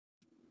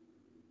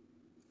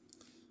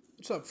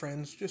What's up,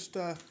 friends? Just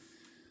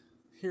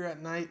here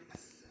at night,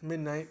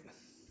 midnight,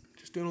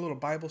 just doing a little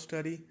Bible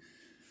study.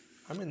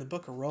 I'm in the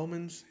book of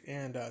Romans,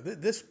 and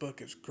this book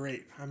is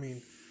great. I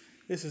mean,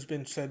 this has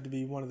been said to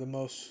be one of the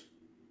most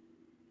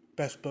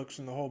best books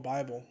in the whole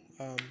Bible.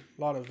 A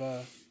lot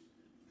of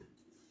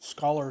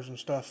scholars and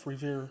stuff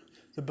revere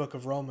the book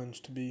of Romans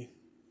to be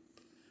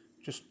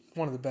just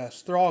one of the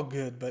best. They're all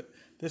good, but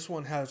this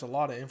one has a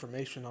lot of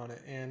information on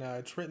it, and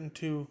it's written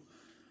to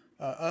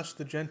us,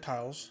 the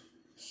Gentiles.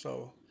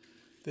 So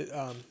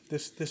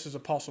this is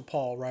Apostle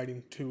Paul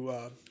writing to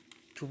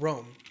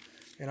Rome,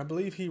 and I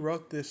believe he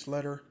wrote this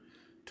letter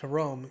to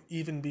Rome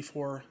even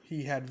before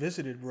he had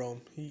visited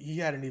Rome. He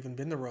hadn't even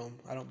been to Rome,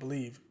 I don't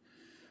believe,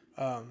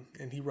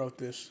 and he wrote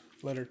this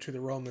letter to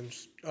the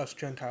Romans, us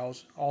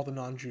Gentiles, all the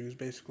non-Jews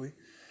basically.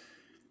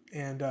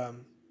 And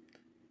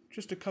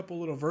just a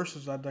couple little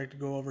verses I'd like to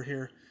go over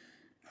here.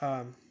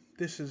 Um,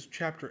 this is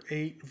chapter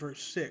 8,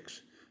 verse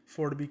 6.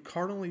 For to be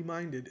carnally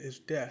minded is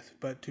death,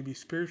 but to be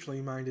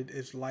spiritually minded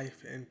is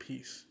life and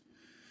peace.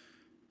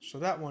 So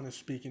that one is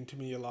speaking to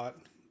me a lot,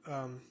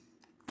 um,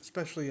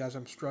 especially as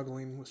I'm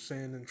struggling with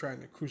sin and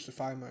trying to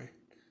crucify my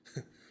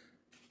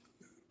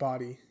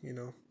body.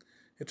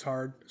 It's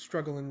hard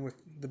struggling with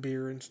the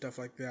beer and stuff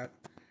like that,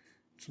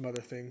 some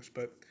other things.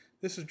 But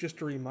this is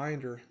just a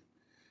reminder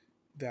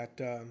that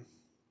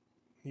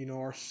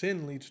our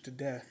sin leads to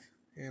death,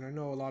 and I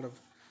know a lot of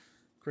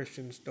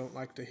Christians don't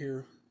like to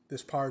hear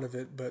this part of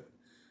it, but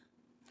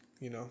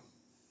you know,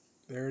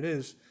 there it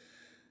is.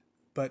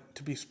 But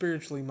to be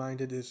spiritually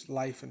minded is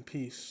life and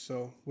peace.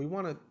 So we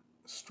want to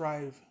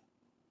strive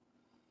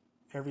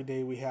every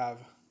day we have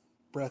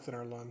breath in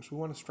our lungs. We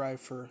want to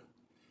strive for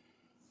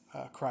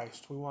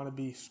Christ. We want to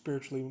be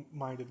spiritually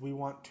minded. We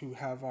want to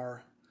have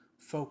our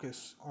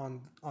focus on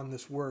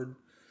this word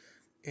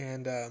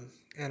and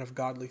of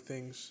godly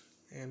things.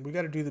 And we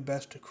got to do the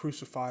best to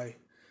crucify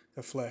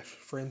the flesh.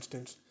 For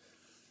instance,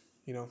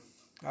 you know,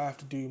 I have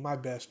to do my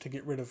best to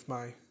get rid of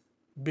my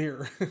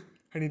beer.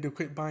 I need to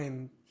quit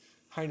buying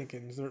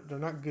Heinekens. They're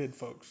not good,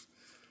 folks.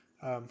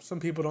 Some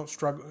people don't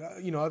struggle.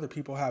 Other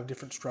people have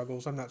different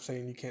struggles. I'm not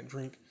saying you can't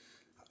drink,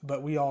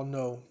 but we all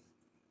know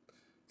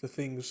the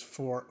things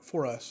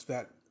for us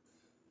that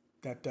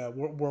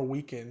we're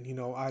weak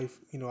in.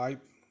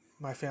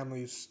 My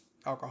family's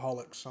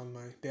alcoholics on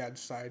my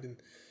dad's side, and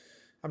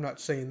I'm not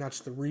saying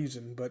that's the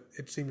reason, but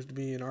it seems to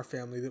be in our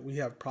family that we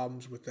have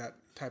problems with that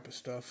type of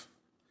stuff.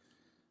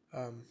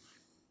 Um,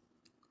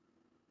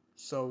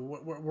 so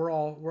we're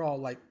all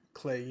like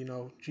clay.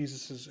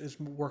 Jesus is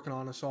working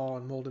on us all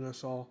and molding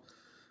us all.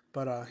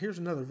 But here's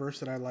another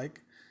verse that I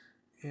like,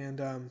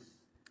 and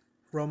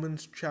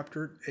Romans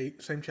chapter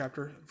 8, same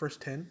chapter, verse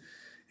 10.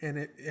 And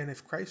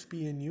if Christ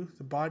be in you,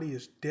 the body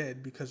is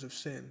dead because of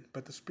sin,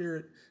 but the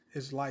spirit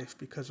is life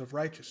because of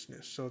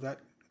righteousness. So that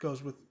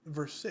goes with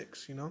verse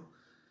 6.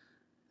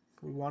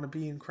 We want to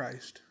be in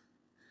Christ.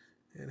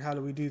 And how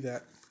do we do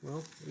that?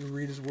 Well, we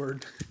read his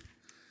word.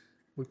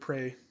 We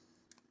pray.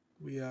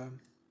 We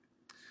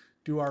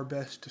do our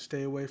best to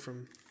stay away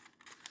from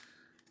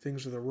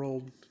things of the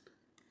world.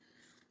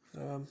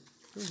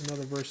 There's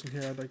another verse in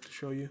here I'd like to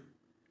show you.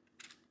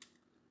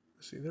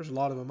 Let's see, there's a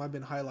lot of them. I've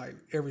been highlighting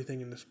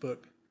everything in this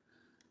book.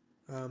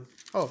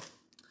 Oh,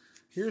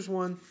 here's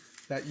one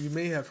that you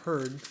may have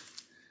heard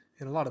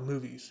in a lot of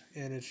movies,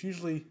 and it's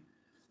usually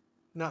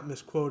not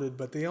misquoted,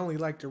 but they only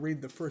like to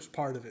read the first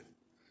part of it.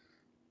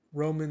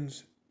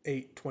 Romans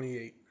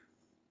 8:28,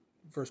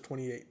 verse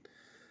 28.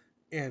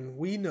 And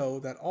we know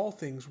that all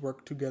things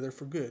work together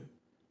for good.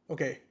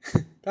 Okay,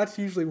 that's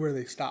usually where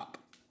they stop.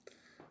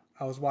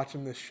 I was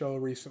watching this show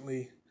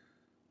recently.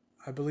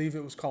 I believe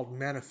it was called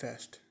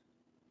Manifest.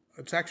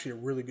 It's actually a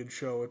really good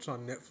show. It's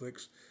on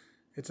Netflix.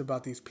 It's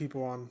about these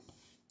people on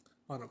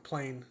a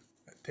plane,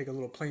 take a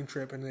little plane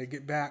trip, and they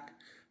get back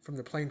from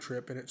the plane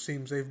trip, and it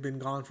seems they've been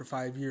gone for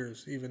 5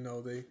 years, even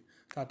though they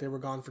thought they were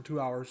gone for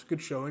 2 hours.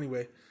 Good show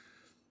anyway.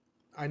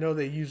 I know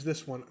they use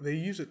this one. They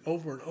use it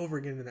over and over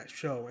again in that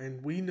show,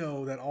 and we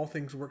know that all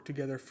things work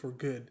together for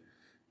good.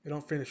 They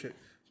don't finish it.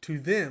 To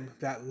them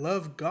that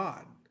love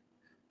God,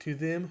 to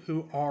them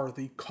who are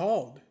the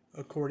called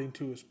according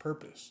to his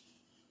purpose.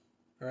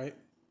 All right?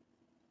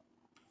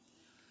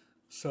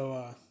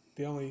 So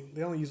they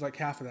only use like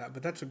half of that,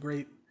 but that's a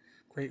great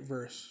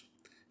verse.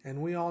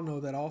 And we all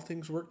know that all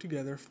things work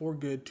together for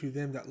good to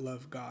them that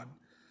love God.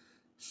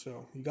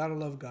 So you got to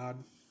love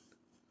God.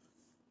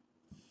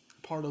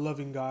 Part of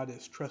loving God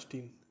is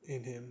trusting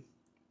in him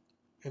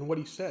and what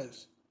he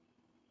says.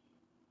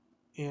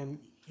 And,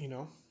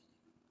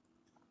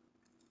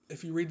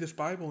 if you read this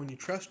Bible and you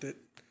trust it,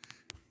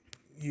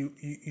 you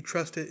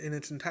trust it in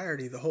its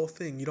entirety, the whole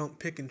thing. You don't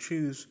pick and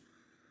choose,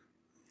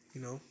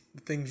 the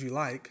things you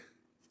like.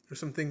 There's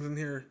some things in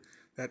here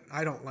that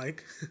I don't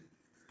like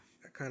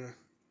that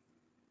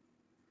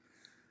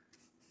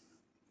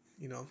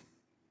you know,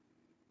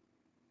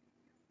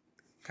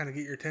 kind of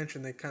get your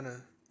attention. They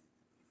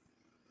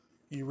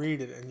you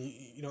read it and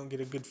you don't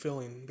get a good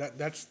feeling.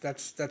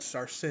 That's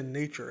our sin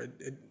nature.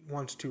 It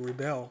wants to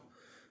rebel,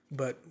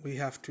 but we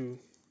have to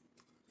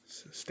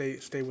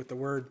stay with the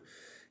word.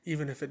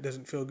 even if it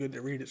doesn't feel good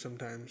to read it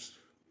sometimes.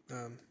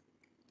 Um,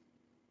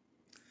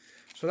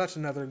 so that's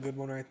another good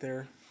one right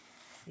there.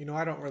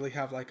 I don't really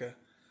have like a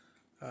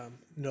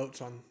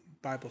notes on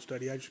Bible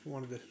study. I just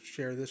wanted to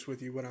share this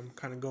with you, what I'm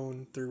kind of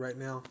going through right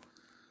now.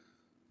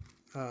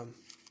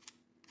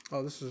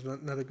 This is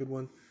another good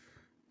one.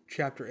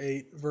 Chapter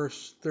 8,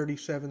 verse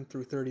 37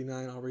 through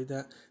 39. I'll read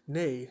that.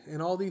 Nay, in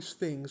all these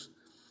things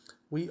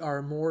we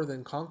are more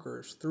than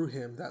conquerors through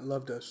him that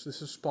loved us.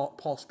 This is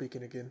Paul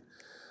speaking again.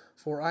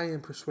 For I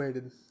am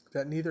persuaded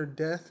that neither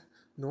death,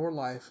 nor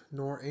life,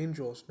 nor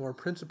angels, nor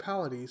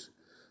principalities,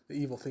 the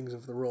evil things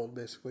of the world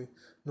basically,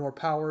 nor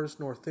powers,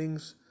 nor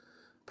things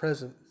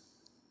present,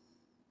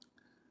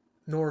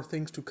 nor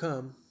things to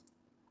come,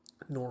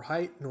 nor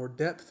height, nor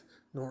depth,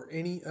 nor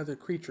any other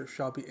creature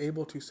shall be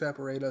able to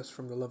separate us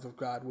from the love of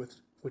God,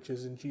 which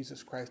is in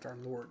Jesus Christ our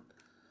Lord.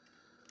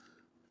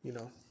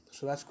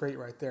 So that's great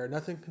right there.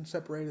 Nothing can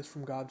separate us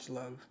from God's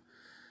love.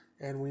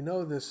 And we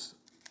know this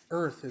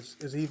earth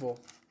is evil,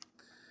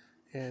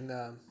 and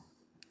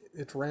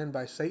it's ran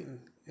by Satan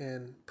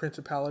and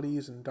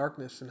principalities and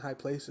darkness in high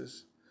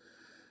places.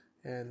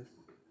 And,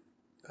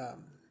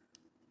 um,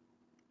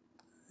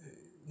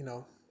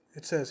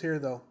 it says here,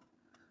 though,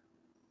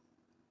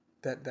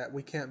 that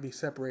we can't be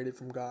separated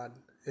from God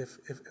if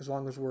as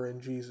long as we're in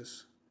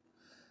Jesus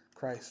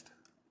Christ.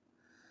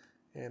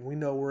 And we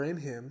know we're in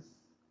him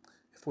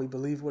if we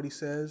believe what he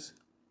says,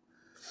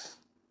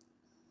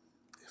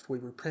 if we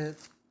repent,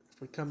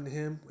 if we come to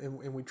him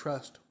and we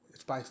trust.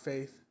 It's by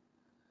faith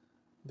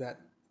that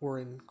we're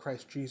in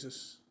Christ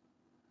Jesus.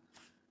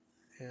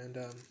 And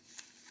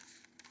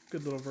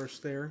good little verse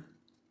there.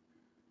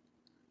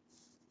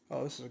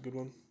 Oh, this is a good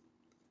one.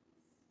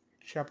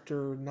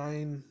 Chapter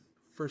 9,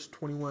 verse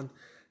 21.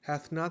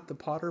 Hath not the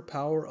potter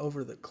power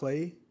over the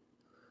clay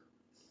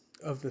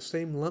of the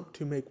same lump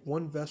to make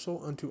one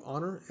vessel unto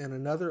honor and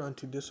another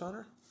unto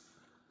dishonor?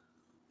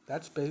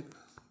 That's the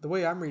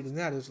way I'm reading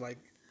that is like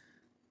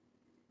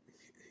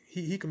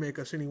he can make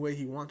us any way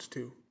he wants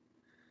to.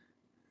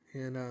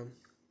 And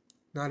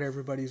not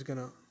everybody's going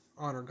to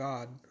honor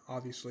God,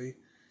 obviously.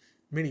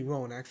 Many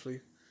won't, actually.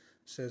 It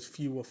says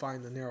few will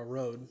find the narrow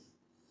road.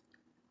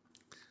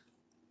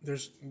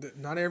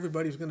 Not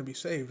everybody's going to be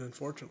saved,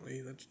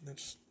 unfortunately.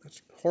 That's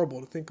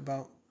horrible to think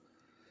about.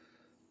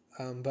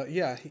 But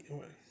yeah,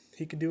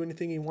 he can do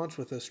anything he wants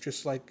with us,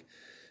 just like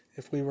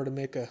if we were to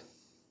make a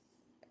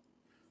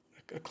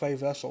clay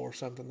vessel or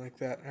something like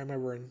that. I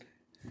remember in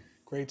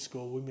grade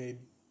school we made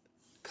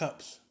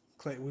cups.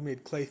 We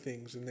made clay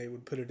things, and they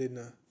would put it in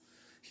a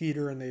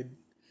heater, and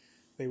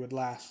they would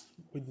last.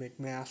 We'd make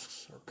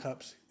masks or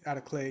cups out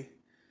of clay,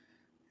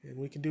 and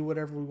we could do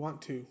whatever we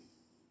want to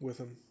with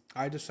them.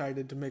 I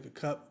decided to make a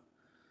cup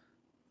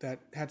that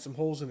had some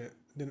holes in it,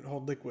 didn't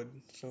hold liquid,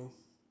 so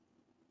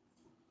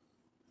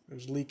it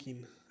was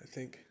leaking, I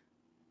think.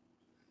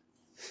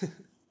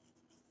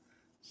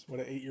 That's what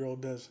an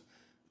 8-year-old does.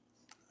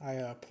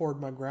 I poured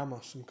my grandma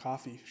some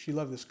coffee. She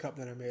loved this cup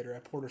that I made her. I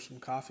poured her some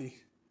coffee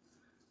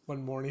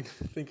one morning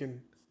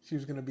thinking she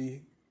was going to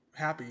be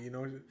happy,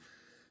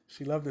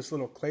 She loved this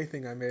little clay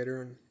thing I made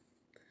her, and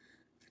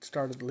it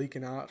started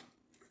leaking out.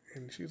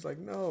 And she was like,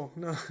 no.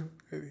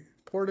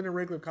 Pour it in a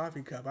regular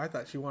coffee cup. I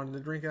thought she wanted to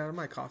drink it out of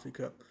my coffee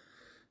cup.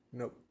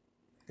 Nope.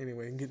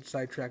 Anyway, I'm getting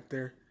sidetracked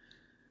there.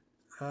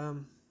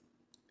 I'm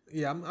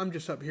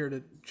just up here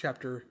to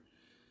chapter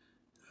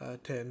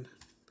 10.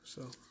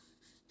 So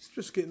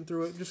just getting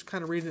through it, just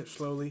kind of reading it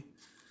slowly,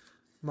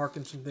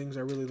 marking some things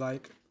I really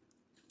like.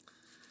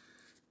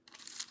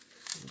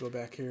 Go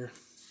back here.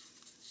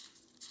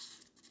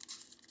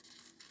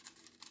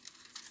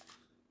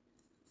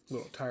 A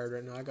little tired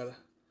right now. I gotta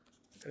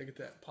get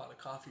that pot of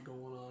coffee going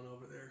on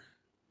over there.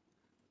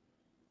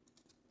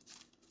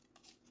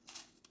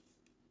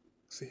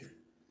 Let's see here.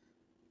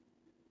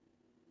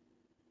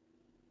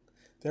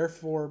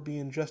 Therefore,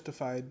 being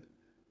justified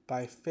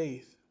by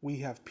faith, we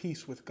have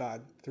peace with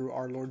God through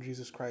our Lord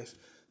Jesus Christ.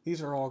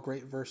 These are all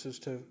great verses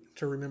to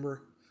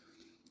remember,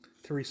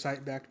 to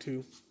recite back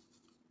to.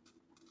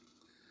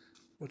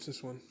 What's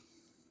this one?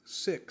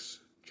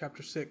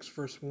 Chapter 6,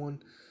 verse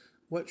 1.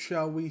 What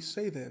shall we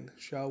say then?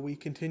 Shall we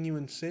continue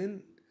in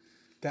sin,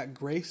 that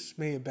grace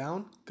may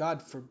abound?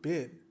 God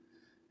forbid.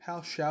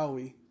 How shall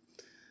we,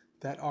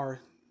 that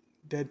are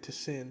dead to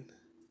sin,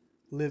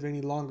 live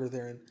any longer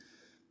therein?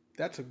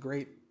 That's a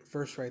great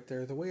verse right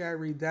there. The way I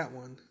read that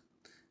one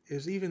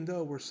is, even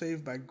though we're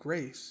saved by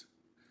grace,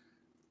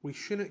 we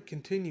shouldn't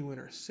continue in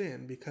our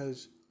sin,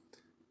 because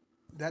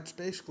that's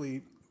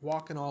basically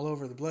walking all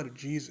over the blood of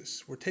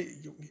Jesus.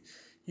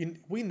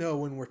 We know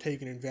when we're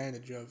taking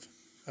advantage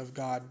of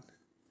God,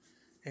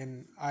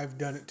 and I've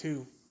done it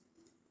too.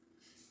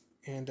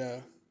 And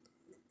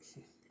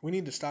we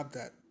need to stop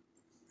that.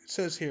 It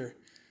says here,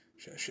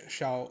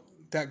 shall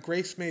that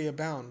grace may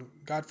abound.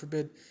 God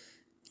forbid.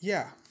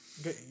 Yeah,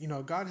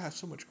 God has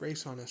so much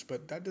grace on us,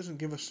 but that doesn't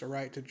give us the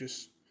right to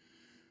just,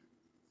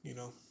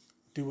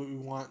 do what we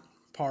want,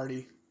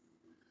 party,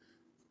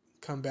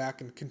 come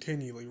back and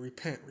continually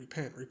repent.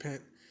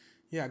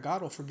 Yeah,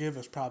 God will forgive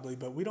us probably,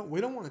 but we don't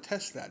want to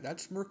test that.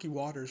 That's murky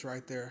waters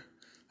right there.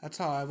 That's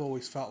how I've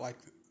always felt like,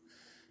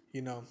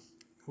 you know,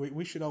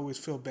 we should always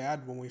feel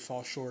bad when we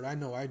fall short. I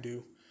know I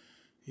do,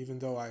 even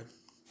though I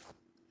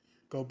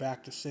go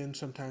back to sin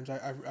sometimes.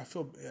 I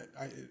feel it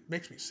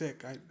makes me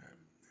sick. I'm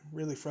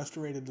really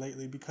frustrated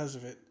lately because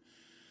of it.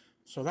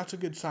 So that's a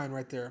good sign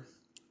right there.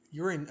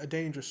 You're in a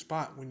dangerous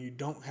spot when you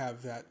don't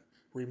have that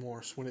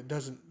remorse, when it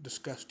doesn't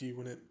disgust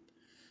you,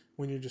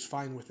 when you're just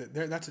fine with it.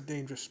 That's a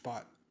dangerous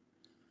spot.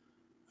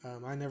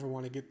 I never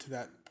want to get to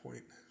that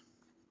point,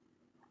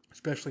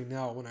 especially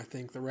now when I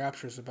think the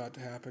rapture is about to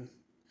happen.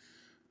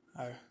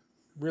 I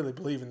really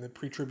believe in the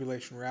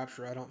pre-tribulation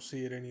rapture. I don't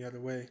see it any other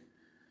way.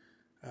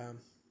 Um,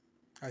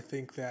 I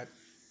think that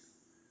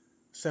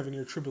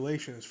 7-year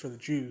tribulation is for the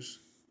Jews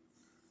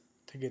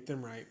to get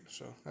them right.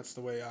 So that's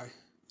the way I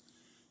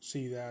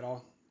see that.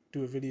 I'll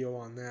do a video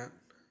on that.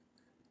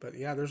 But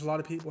yeah, there's a lot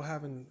of people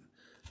having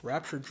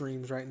rapture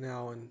dreams right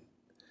now, and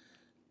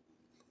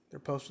they're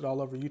posted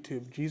all over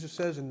YouTube. Jesus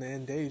says in the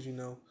end days,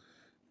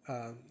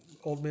 uh,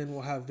 old men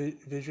will have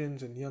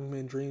visions and young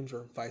men dreams,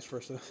 or vice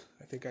versa.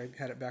 I think I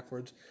had it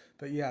backwards.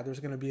 But yeah, there's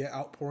going to be an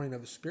outpouring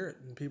of the Spirit,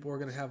 and people are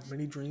going to have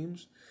many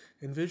dreams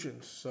and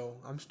visions. So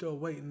I'm still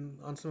waiting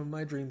on some of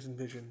my dreams and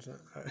visions.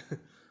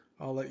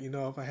 I'll let you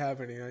know if I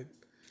have any. I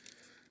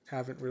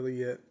haven't really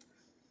yet.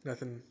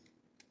 Nothing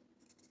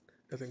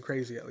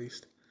crazy at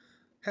least.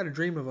 Had a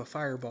dream of a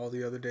fireball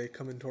the other day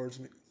coming towards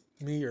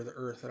me or the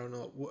earth. I don't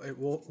know. It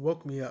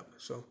woke me up,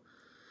 so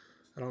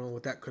I don't know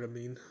what that could have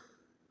mean.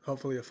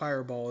 Hopefully a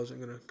fireball isn't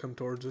going to come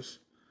towards us.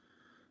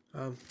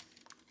 Um,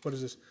 what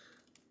is this?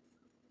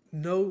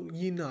 Know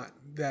ye not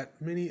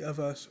that many of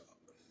us,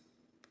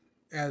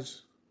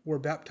 as were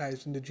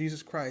baptized into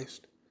Jesus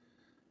Christ,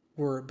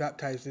 were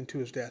baptized into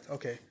his death?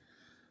 Okay,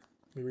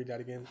 let me read that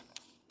again.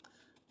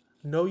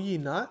 Know ye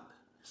not,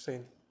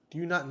 saying, do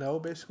you not know,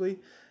 basically,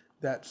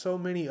 that so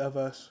many of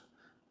us,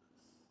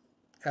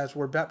 as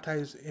were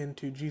baptized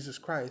into Jesus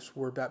Christ,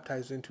 were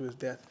baptized into his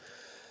death?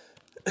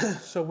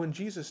 So when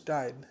Jesus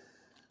died,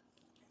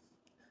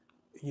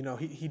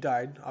 he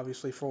died,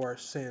 obviously, for our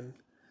sin.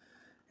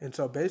 And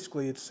so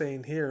basically it's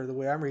saying here, the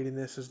way I'm reading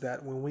this, is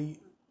that when we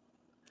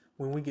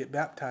get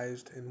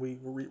baptized and we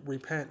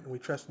repent and we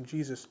trust in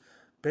Jesus,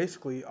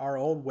 basically our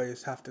old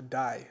ways have to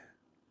die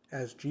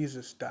as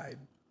Jesus died.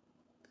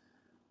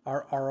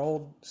 Our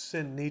old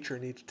sin nature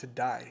needs to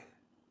die.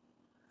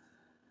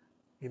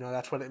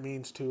 That's what it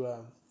means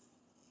to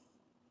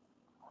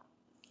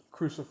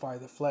crucify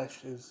the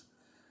flesh, is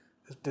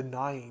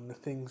denying the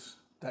things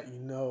that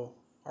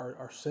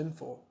are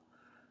sinful.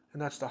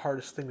 And that's the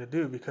hardest thing to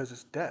do because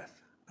it's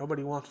death.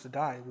 Nobody wants to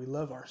die. We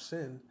love our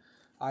sin.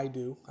 I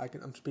do.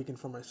 I'm speaking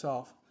for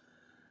myself.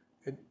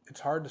 It's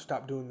hard to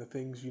stop doing the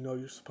things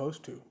you're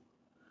supposed to.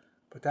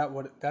 But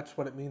that's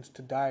what it means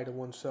to die to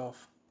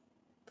oneself.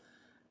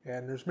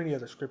 And there's many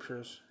other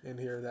scriptures in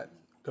here that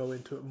go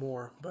into it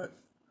more. But,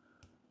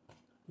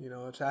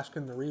 it's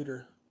asking the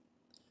reader,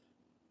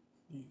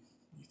 you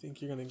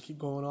think you're going to keep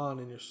going on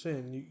in your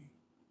sin,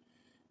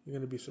 you're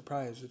going to be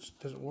surprised. It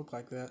doesn't work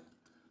like that.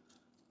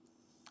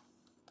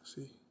 Let's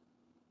see.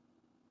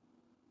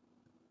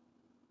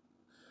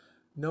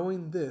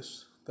 Knowing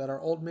this, that our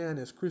old man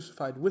is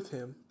crucified with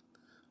him,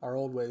 our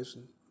old ways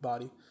and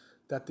body,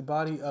 that the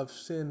body of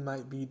sin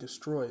might be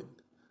destroyed,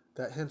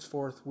 that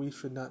henceforth we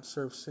should not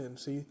serve sin.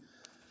 See,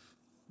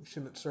 we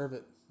shouldn't serve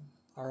it.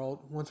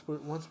 Once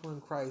we're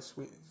in Christ,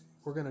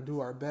 we're going to do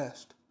our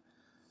best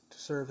to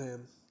serve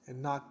him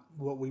and not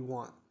what we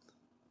want.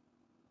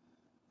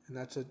 And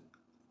that's a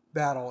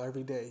battle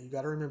every day. You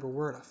got to remember,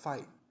 we're in a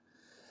fight.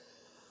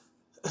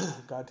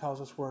 God tells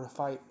us we're in a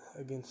fight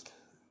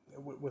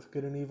with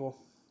good and evil.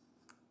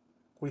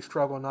 We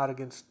struggle not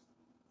against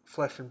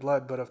flesh and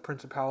blood, but of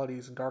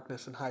principalities and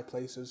darkness in high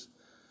places.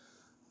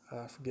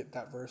 Forget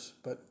that verse,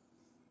 but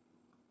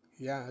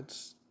yeah,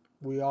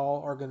 we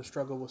all are going to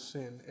struggle with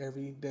sin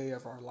every day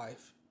of our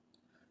life.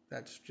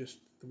 That's just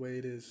the way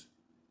it is.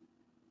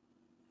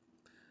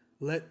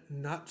 Let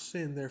not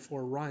sin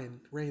therefore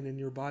reign in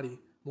your body,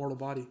 mortal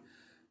body,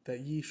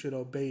 that ye should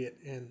obey it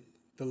and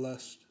the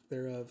lust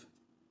thereof.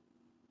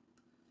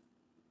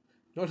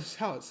 Notice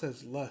how it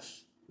says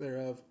lust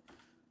thereof.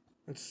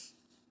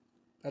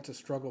 That's a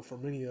struggle for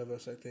many of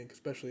us, I think,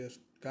 especially as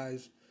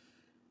guys.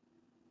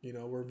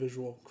 We're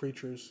visual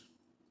creatures.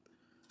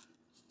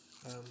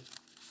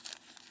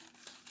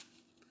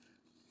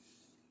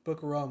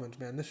 Book of Romans,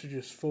 man, this is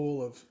just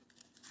full of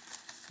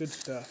good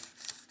stuff.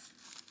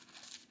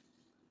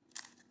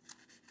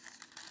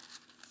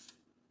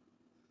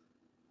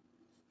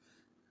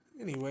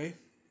 Anyway,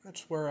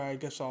 that's where I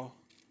guess I'll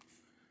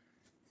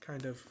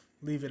kind of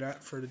leave it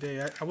at for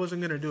today. I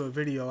wasn't going to do a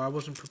video. I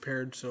wasn't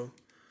prepared, so.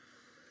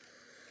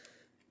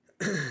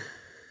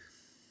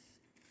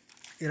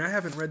 And I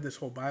haven't read this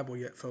whole Bible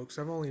yet, folks.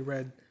 I've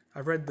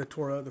read the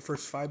Torah, the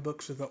first 5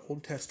 books of the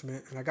Old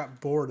Testament, and I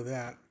got bored of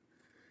that.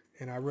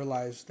 And I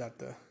realized that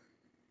the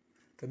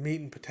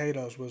meat and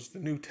potatoes was the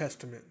New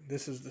Testament.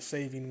 This is the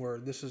saving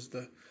word. This is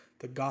the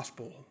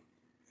gospel.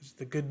 It's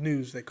the good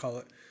news, they call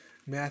it.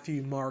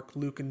 Matthew, Mark,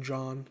 Luke, and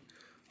John.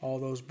 All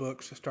those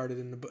books. I started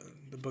in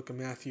the book of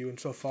Matthew, and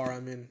so far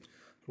I'm in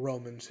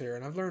Romans here.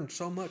 And I've learned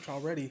so much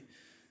already.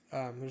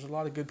 There's a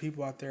lot of good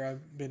people out there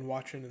I've been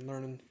watching and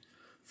learning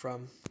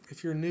from.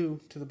 If you're new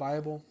to the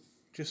Bible,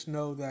 just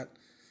know that,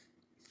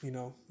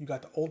 you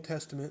got the Old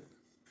Testament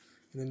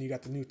and then you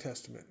got the New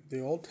Testament. The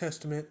Old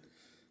Testament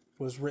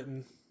was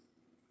written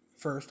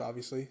first,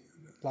 obviously,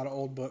 a lot of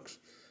old books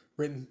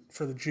written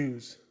for the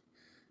Jews,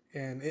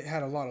 and it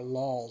had a lot of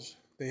laws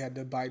they had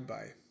to abide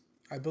by.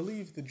 I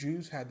believe the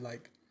Jews had,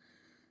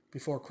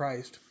 before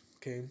Christ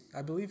came,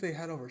 I believe they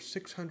had over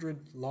 600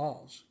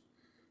 laws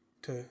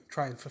to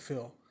try and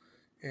fulfill,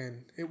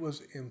 and it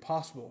was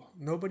impossible.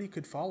 Nobody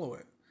could follow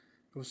it.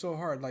 It was so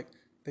hard.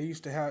 They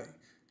used to have,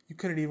 you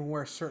couldn't even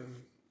wear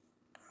certain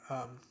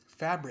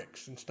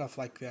fabrics and stuff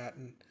like that,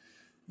 and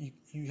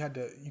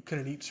you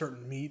couldn't eat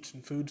certain meats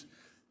and foods,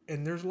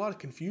 and there's a lot of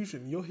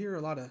confusion. You'll hear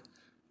a lot of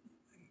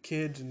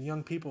kids and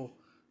young people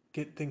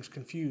get things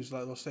confused.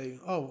 Like they'll say,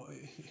 "Oh,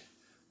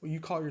 well, you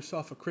call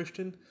yourself a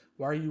Christian?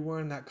 Why are you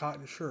wearing that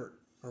cotton shirt?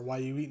 Or why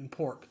are you eating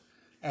pork?"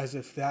 As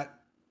if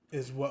that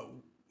is what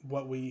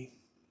we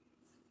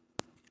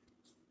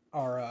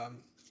are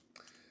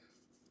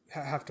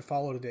have to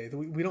follow today.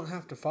 We don't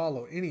have to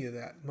follow any of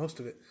that. Most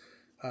of it,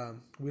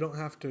 we don't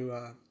have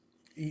to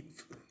eat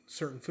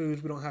certain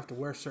foods. We don't have to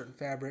wear certain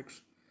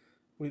fabrics.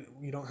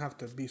 We don't have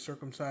to be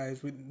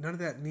circumcised. None of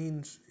that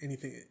means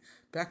anything.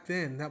 Back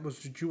then, that was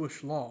the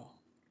Jewish law.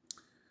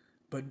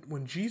 But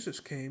when Jesus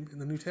came in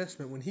the New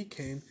Testament, when he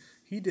came,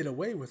 he did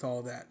away with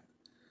all that.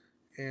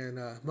 And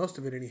most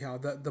of it anyhow.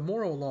 The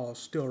moral laws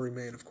still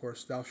remain, of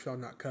course. Thou shalt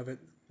not covet,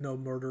 no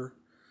murder.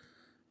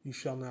 You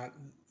shall not,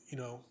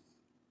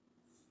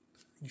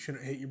 you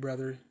shouldn't hate your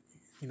brother.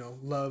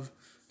 Love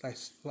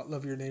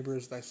your neighbor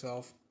as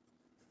thyself.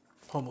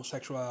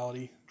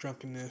 Homosexuality,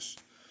 drunkenness,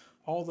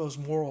 all those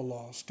moral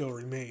laws still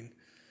remain.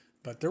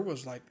 But there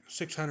was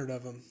 600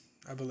 of them,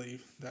 I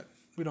believe, that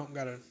we don't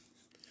gotta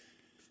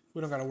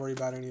worry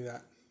about any of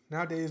that.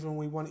 Nowadays, when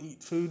we want to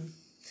eat food,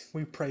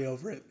 we pray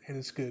over it, and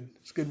it's good.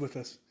 It's good with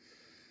us.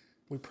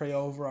 We pray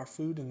over our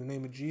food in the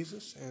name of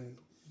Jesus, and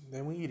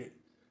then we eat it.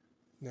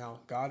 Now,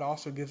 God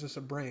also gives us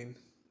a brain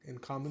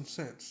and common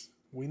sense.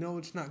 We know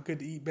it's not good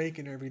to eat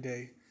bacon every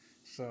day,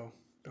 so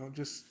don't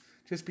just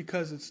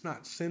because it's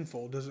not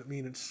sinful doesn't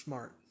mean it's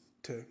smart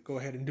to go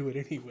ahead and do it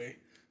anyway.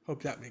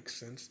 Hope that makes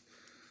sense.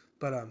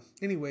 But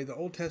anyway, the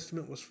Old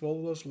Testament was full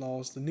of those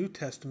laws. The New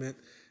Testament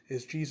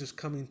is Jesus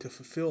coming to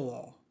fulfill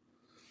all.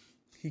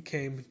 He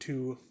came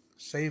to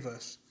save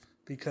us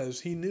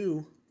because he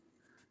knew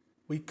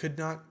we could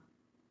not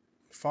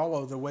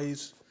follow the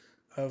ways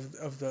of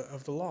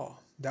the law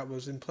that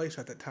was in place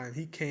at that time.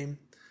 He came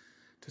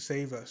to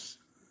save us.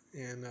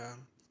 And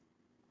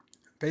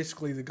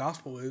basically the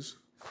gospel is,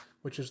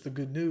 which is the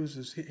good news,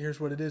 is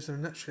here's what it is in a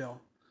nutshell.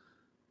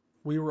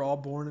 We were all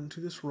born into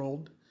this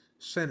world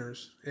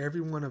sinners, every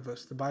one of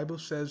us. The Bible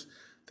says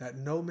that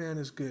no man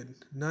is good,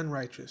 none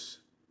righteous.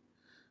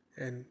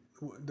 And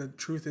the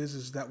truth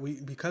is that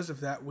because of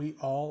that, we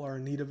all are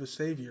in need of a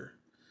Savior.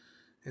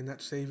 And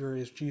that Savior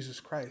is Jesus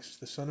Christ,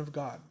 the Son of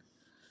God.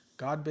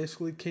 God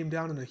basically came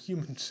down in a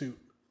human suit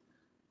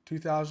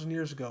 2,000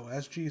 years ago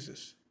as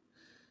Jesus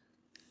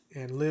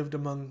and lived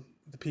among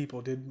the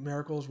people, did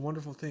miracles,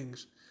 wonderful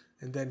things.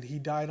 And then he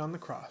died on the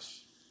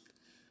cross.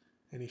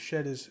 And he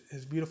shed his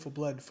beautiful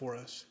blood for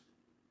us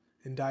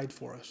and died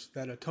for us.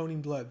 That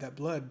atoning blood, that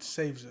blood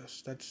saves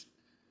us. That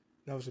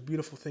was a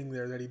beautiful thing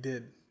there that he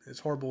did. As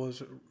horrible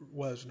as it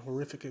was and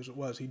horrific as it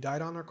was, he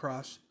died on our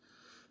cross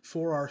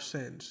for our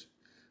sins.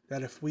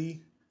 That if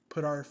we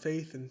put our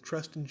faith and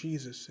trust in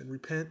Jesus and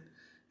repent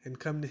and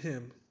come to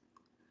him,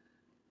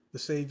 the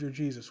Savior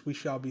Jesus, we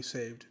shall be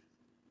saved.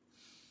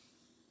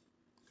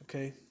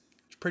 Okay?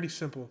 It's pretty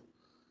simple.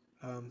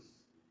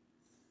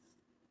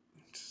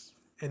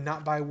 And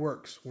not by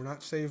works. We're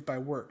not saved by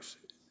works.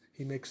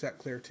 He makes that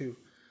clear too.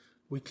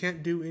 We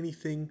can't do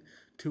anything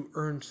to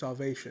earn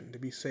salvation, to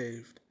be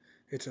saved.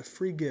 It's a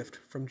free gift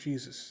from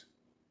Jesus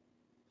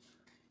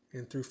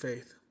and through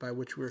faith by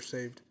which we're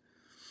saved.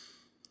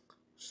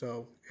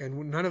 So,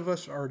 and none of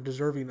us are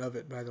deserving of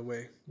it, by the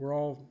way. We're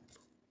all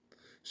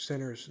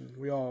sinners and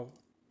we all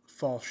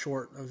fall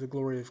short of the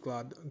glory of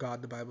God,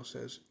 the Bible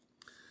says.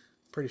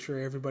 Pretty sure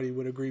everybody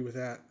would agree with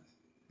that.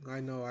 I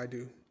know I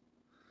do.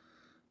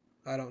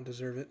 I don't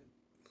deserve it,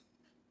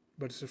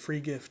 but it's a free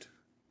gift.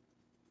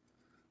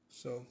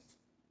 So,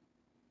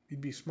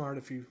 you'd be smart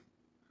if you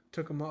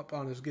took him up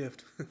on his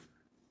gift.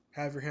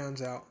 Have your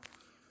hands out.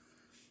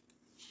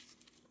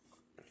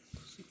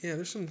 Yeah,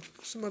 there's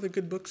some other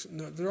good books.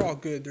 No, they're all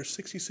good. There's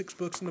 66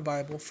 books in the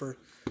Bible for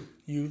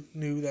you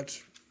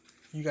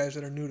guys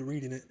that are new to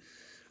reading it.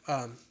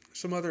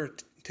 Some other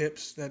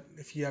tips that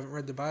if you haven't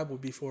read the Bible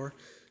before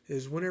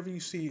is whenever you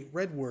see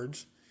red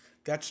words,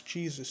 that's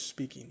Jesus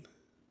speaking.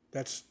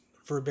 That's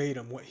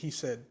verbatim what he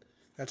said.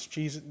 That's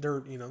Jesus.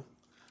 The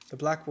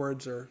black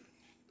words are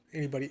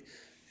anybody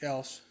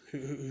else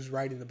who's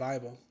writing the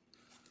Bible.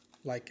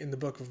 Like in the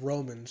book of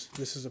Romans,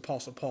 this is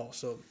Apostle Paul.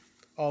 So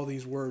all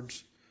these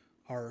words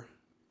are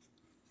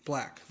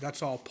black.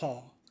 That's all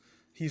Paul.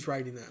 He's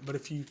writing that. But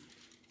if you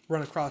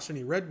run across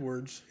any red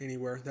words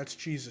anywhere, that's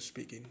Jesus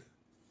speaking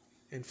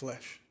in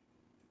flesh.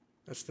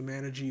 That's the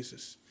man of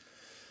Jesus.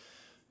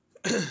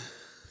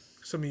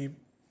 Some of you,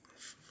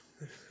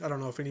 I don't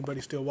know if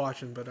anybody's still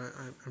watching, but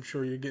I'm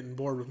sure you're getting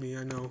bored with me.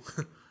 I know.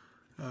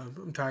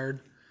 I'm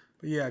tired.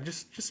 But yeah,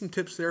 just some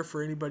tips there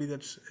for anybody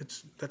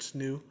that's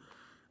new.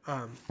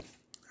 I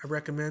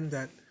recommend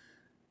that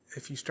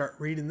if you start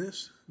reading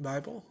this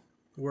Bible,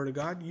 the Word of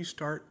God, you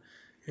start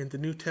in the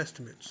New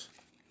Testaments.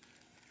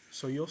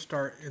 So you'll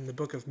start in the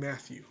book of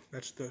Matthew.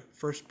 That's the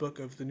first book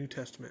of the New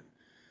Testament.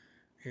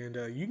 And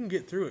you can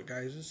get through it,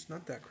 guys. It's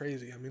not that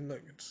crazy. I mean,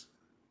 look, it's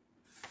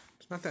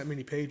not that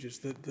many pages.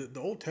 The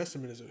Old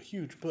Testament is a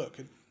huge book.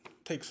 It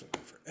takes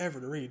forever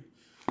to read.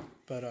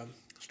 But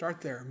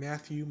start there.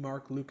 Matthew,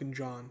 Mark, Luke, and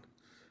John.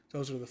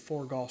 Those are the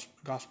four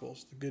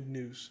Gospels, the good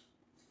news.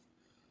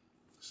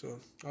 So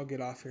I'll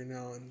get off here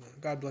now, and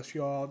God bless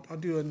you all. I'll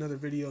do another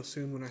video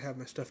soon when I have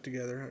my stuff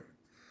together.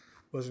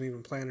 I wasn't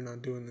even planning on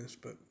doing this,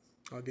 but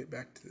I'll get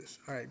back to this.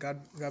 All right,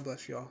 God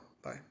bless you all.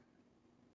 Bye.